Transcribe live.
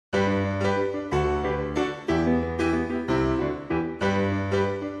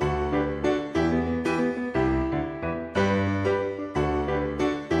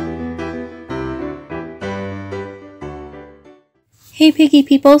Hey Piggy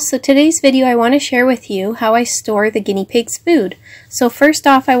people, so today's video I want to share with you how I store the guinea pig's food. So first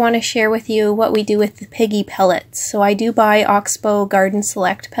off I want to share with you what we do with the Piggy pellets. So I do buy Oxbow Garden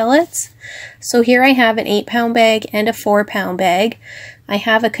Select pellets. So here I have an 8-pound bag and a 4-pound bag. I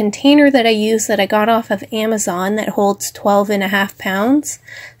have a container that I use that I got off of Amazon that holds 12.5 pounds.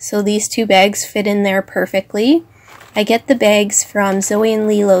 So these two bags fit in there perfectly. I get the bags from Zoey and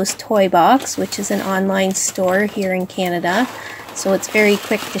Lilo's Toy Box, which is an online store here in Canada. So it's very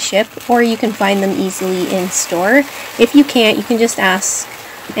quick to ship, or you can find them easily in store. If you can't, you can just ask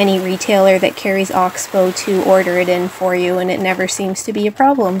any retailer that carries Oxbow to order it in for you, and it never seems to be a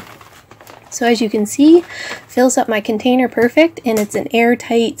problem. So as you can see, fills up my container perfect, and it's an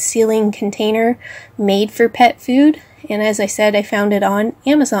airtight sealing container made for pet food. And as I said, I found it on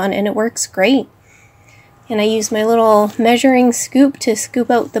Amazon and it works great. And I use my little measuring scoop to scoop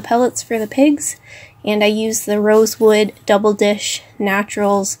out the pellets for the pigs. And I use the Rosewood Double Dish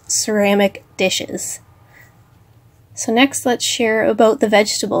Naturals ceramic dishes. So next let's share about the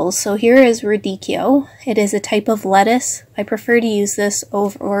vegetables. So here is radicchio. It is a type of lettuce. I prefer to use this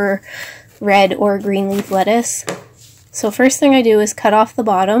over red or green leaf lettuce. So first thing I do is cut off the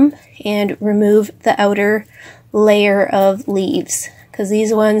bottom and remove the outer layer of leaves, because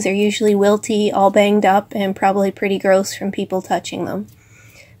these ones are usually wilty, all banged up, and probably pretty gross from people touching them.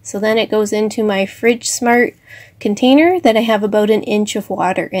 So then it goes into my Fridge Smart container that I have about 1 inch of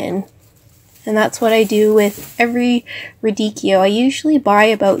water in. And that's what I do with every radicchio. I usually buy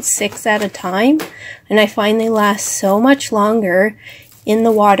about 6 at a time, and I find they last so much longer in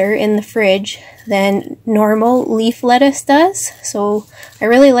the water in the fridge than normal leaf lettuce does. So I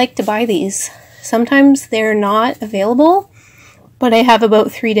really like to buy these. Sometimes they're not available, but I have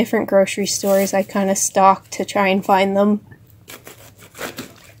about 3 different grocery stores I kind of stock to try and find them.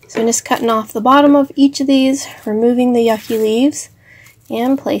 So I'm just cutting off the bottom of each of these, removing the yucky leaves,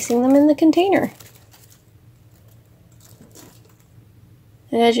 and placing them in the container.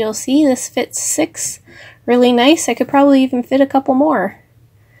 And as you'll see, this fits 6 really nice. I could probably even fit a couple more.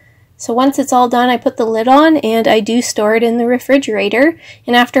 So once it's all done, I put the lid on and I do store it in the refrigerator.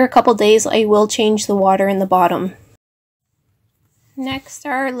 And after a couple days, I will change the water in the bottom. Next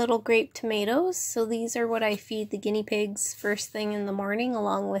are little grape tomatoes. So these are what I feed the guinea pigs first thing in the morning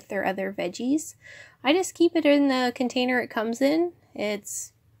along with their other veggies. I just keep it in the container it comes in.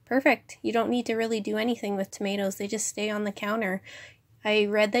 It's perfect. You don't need to really do anything with tomatoes. They just stay on the counter. I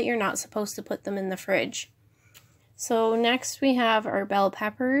read that you're not supposed to put them in the fridge. So next we have our bell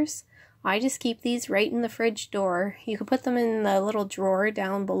peppers. I just keep these right in the fridge door. You can put them in the little drawer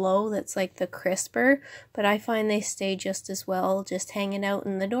down below that's like the crisper, but I find they stay just as well just hanging out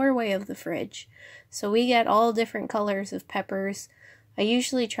in the doorway of the fridge. So we get all different colors of peppers. I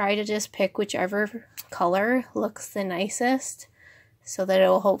usually try to just pick whichever color looks the nicest so that it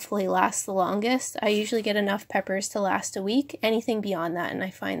will hopefully last the longest. I usually get enough peppers to last a week. Anything beyond that, and I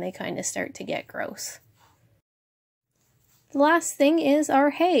find they kind of start to get gross. The last thing is our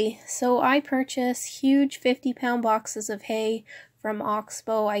hay. So I purchase huge 50-pound boxes of hay from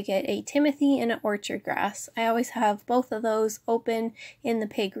Oxbow. I get a Timothy and an orchard grass. I always have both of those open in the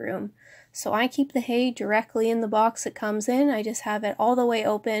pig room. So I keep the hay directly in the box it comes in. I just have it all the way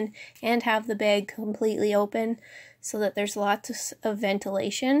open and have the bag completely open so that there's lots of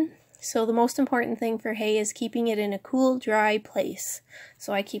ventilation. So the most important thing for hay is keeping it in a cool, dry place.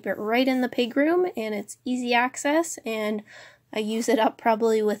 So I keep it right in the pig room and it's easy access, and I use it up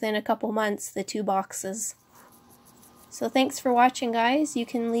probably within a couple months, the 2 boxes. So thanks for watching, guys. You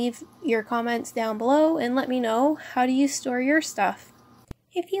can leave your comments down below and let me know, how do you store your stuff?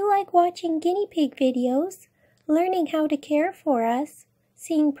 If you like watching guinea pig videos, learning how to care for us,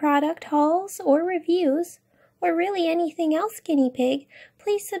 seeing product hauls or reviews, or really anything else guinea pig,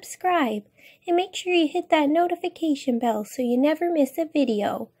 please subscribe and make sure you hit that notification bell so you never miss a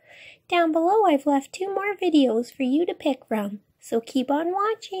video. Down below I've left 2 more videos for you to pick from, so keep on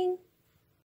watching.